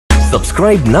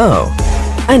Subscribe now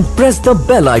and press the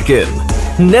bell icon.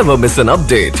 Never miss an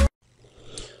update.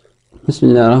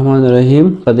 बिस्मिल्लाहिर्रहमानिर्रहीम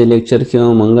په دې لیکچر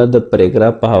کې موږ د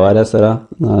پیراګراف په حواله سره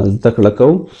زده کړه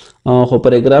کوو خو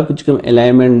پیراګراف چې کوم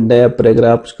الاینمنت دی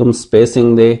پیراګراف چې کوم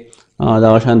سپیسینګ دی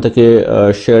دا شانته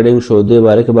کې شیډینګ شو دی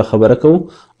باره کې به خبره کوو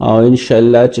او ان شاء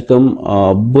الله چې کوم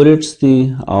بولټس دي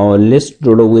او لیست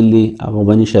جوړول دي هغه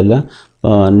به ان شاء الله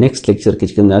نیکسٹ لیکچر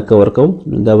کې کوم دا کور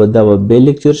کوو دا به بیل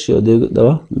لیکچر شي او دا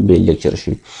بیل لیکچر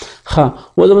شي ها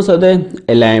وزم سره د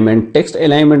الاینمنت ټیکسټ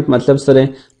الاینمنت مطلب سره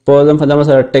په زم فدامه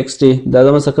سره ټیکسټ دی دا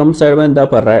زم سره کوم سایډ باندې دا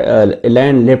پر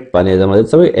الاین لیفت باندې زم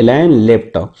سوي الاین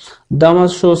لیفت دا ما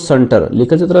شو سنټر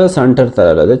لیکل تر سنټر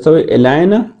تر دا سوي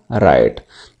الاین رائټ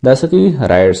دا سکی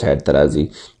رائټ سایډ ته راځي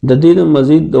د دې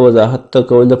مزید د وضاحت ته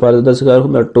کول د پاره د څنګه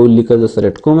کوم ټول لیکل د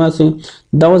سره کوم اسي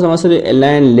دا زم سره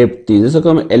الاین لیفت دی زه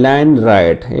کوم الاین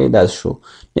رائټ دا شو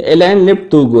الاین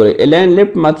لیفت تو ګوره الاین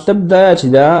لیفت مطلب دا چې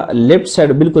دا لیفت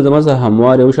سایډ بالکل زما سره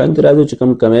هموار یو شانت راځي چې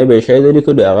کوم کمه به شي د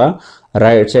لیکلو هغه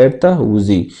رائټ سایډ ته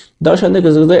وزي دا شانت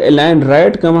کې زه الاین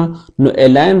رائټ کما نو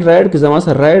الاین رائټ کې زما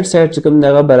سره رائټ سایډ چې کوم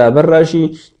دغه برابر راشي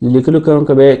لیکلو کوم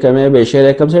کمه به شي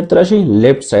کوم سایډ ته راشي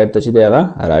لیفت سایډ ته چې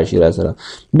دغه راشي را سره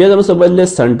بیا زما سره بل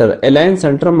سنټر الاین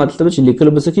سنټر مطلب چې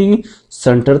لیکلو بس کېږي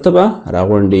سنټر ته به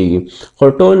راغونډيږي خو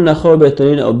ټول نه خو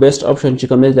بهترین او بیسټ اپشن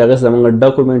چې کوم دی دغه زموږ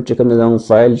ډاکومنت چې کوم دی زموږ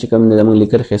فایل چې کوم دی زموږ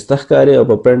لیکل خسته ښکاري او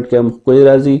په پرنٹ کې هم کوئی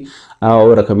راځي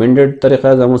او ریکمندډ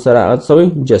طریقه زموږ سره اڅوي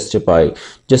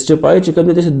جسټیفای چې کوم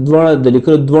دی چې دواړه د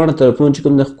لیکلو دواړه طرفونه چې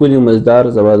کوم د خپل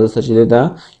مزدار زبردست چې دا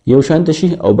یو شانت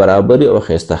شي او برابر او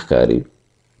خسته ښکاري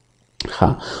ها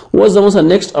و زموږ سره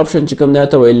نیکسٹ اپشن چې کوم دی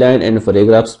ته وی لاین اینڈ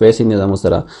پیراګراف سپیسینګ زموږ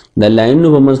سره د لاین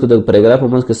نو په منځ کې د پیراګراف په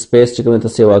منځ کې سپیس چې کوم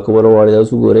ته سیوا کول وړي دا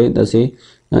وګورئ داسې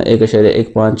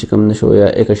 1.15 چې کوم نشو یا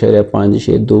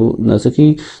 1.5 نسکی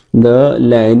د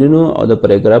لاینونو او د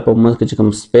پیراګراف په منځ کې چې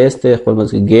کوم سپیس ته خپل منځ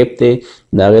کې ګیپ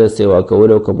ته دا غیر سیوا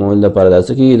کول او کومول لپاره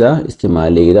داسې کې دا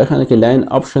استعمالي دا خانه کې لاین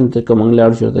اپشن ته کوم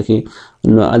لاړ شو ته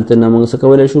کې نو الته موږ څه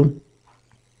کولای شو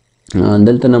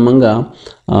دلته نمنګه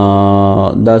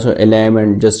دا شو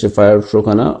الیمنٹ جسټیفاید شو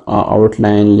کنه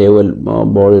آوټلاین لیول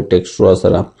باډي ټیکسټ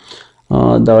سره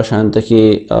دا شانت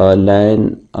کې لاین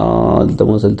د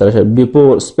موږ تر شي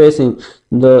بیفور سپیسینګ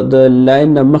د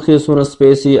لاین مخکې سونه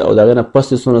سپیسي او دا نه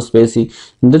پس سونه سپیسي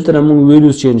دلته موږ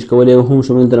ویډیوز چینج کولای هم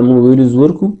شامل تر موږ ویډیوز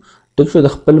ورکو ټیک شو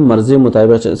د خپل مرزي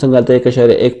مطابق څنګه ته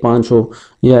 1.15 شو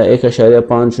یا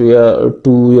 1.5 شو یا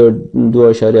 2 یا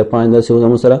 2.5 دا څه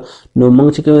زموږ سره نو موږ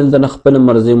چې کوم د خپل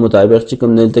مرزي مطابق چې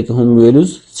کوم دلته کې هم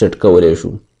ویډیوز سیټ کولای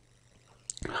شو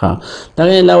ها دا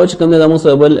نه علاوه چې کوم د زموږ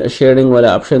سره بل شیډینګ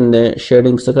ولا اپشن دی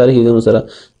شیډینګ څه کوي زموږ سره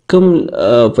کوم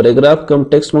پیراګراف کوم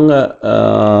ټیکسټ مونږه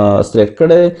سلیکټ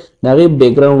کړی دا غي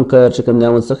بیک گراوند کلر چې کوم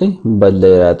نامه څه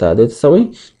بدلې راته د څه وي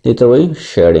د ته وي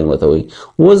شیډینګ وته وي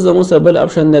و زموږ سره بل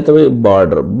اپشن دی ته وي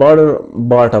بارډر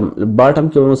باټم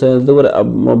کې موږ سره دغه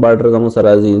بارډر زموږ سره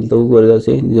راځي ته وګورئ دا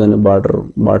سي ځنه بارډر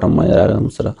باټم ما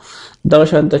راغلی سره دا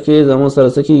شانت کې زموږ سره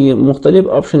څه کې مختلف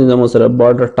اپشن زموږ سره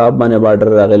بارډر ټاپ باندې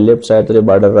بارډر راغلی لیفت سایډ ته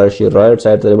بارډر راشي رائټ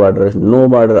سایډ ته بارډر نو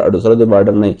بارډر اډو سره د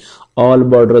بارډر نه all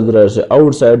borders راشي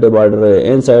آوټ سایډ د بارډر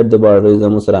ان سایډ د بارډر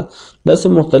زموږ سره دا څه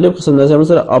مختلف قسم د زموږ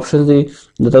سره اپشنز دي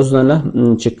د تاسو نه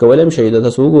چک کولای شئ د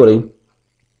تاسو وګورئ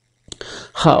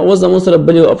ها اوس زموږ سره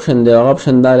بل یو اپشن دی هغه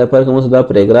اپشن دا لپاره کوم څه دا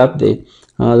پیراګراف دی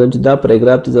دا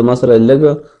پیراګراف ته زموږ سره لګ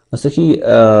اسکی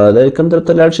دا کوم تر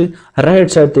ته لاړ شي رائټ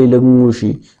سایډ ته لګمو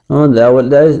شي دا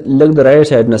لګ د رائټ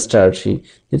سایډ نه سٹارټ شي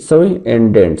څه وي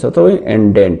انډنٹ څه وي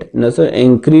انډنٹ نو څه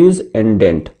انکریز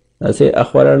انډنٹ اسه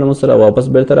اخبارانه مسره واپس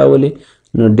بیرته راولي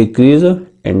نو ډیکریز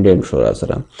انډنٹ شو را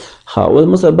سره ها اوس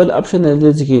مسبل اپشن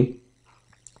دی چې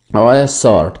اوایا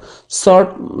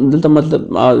سارت دلته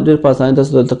مطلب ډیر پاسانه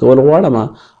تاسو دلته کول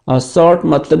غواړم سارت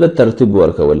مطلب ترتیب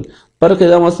ورکول پر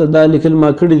کله ما سره دا لیکل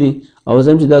ما کړی دي او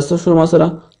زم چې دا څه شو ما سره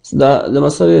دا د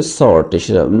مسره سارت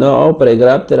شره نو او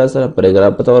پیراګراف تر سره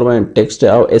پیراګراف په تور باندې ټیکسټ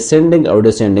او اسندنګ او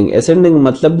ډیسندنګ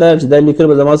مطلب دا چې دا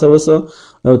لیکل به زما سره وسو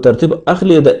او ترتیب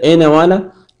اخلي د ان والا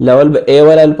لول به ا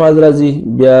والا الفاظ راځي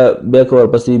بیا کور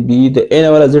پسې بي د ان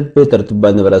والا زد په ترتیب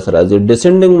باندې ورا سره راځي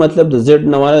ډیسندنګ مطلب د زد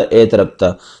نه والا ا طرف ته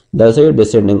دا سه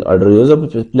ډیسندنګ اورډر یوز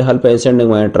په حال په اسندنګ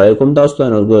باندې ټرای کوم تاسو ته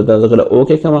نو دا کله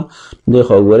اوکے کما د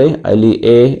خو غوري علي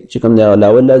ا چې کوم دا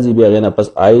لاول لازم بیا غنه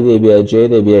پس آی دی بیا جے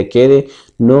دی بیا کې دی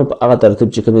نو هغه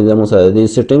ترتیب چې کوم زموږ سره دی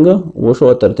سیټینګ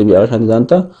وشو ترتیب هغه شان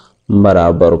ځانته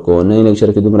برابر کو نه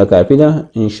لیکچر کې دومره کافي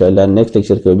ده ان شاء الله نیکسٹ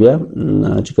لیکچر کې بیا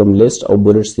چې کوم لیست او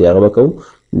بولټس دی هغه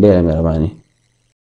وکړو ډیره مهرباني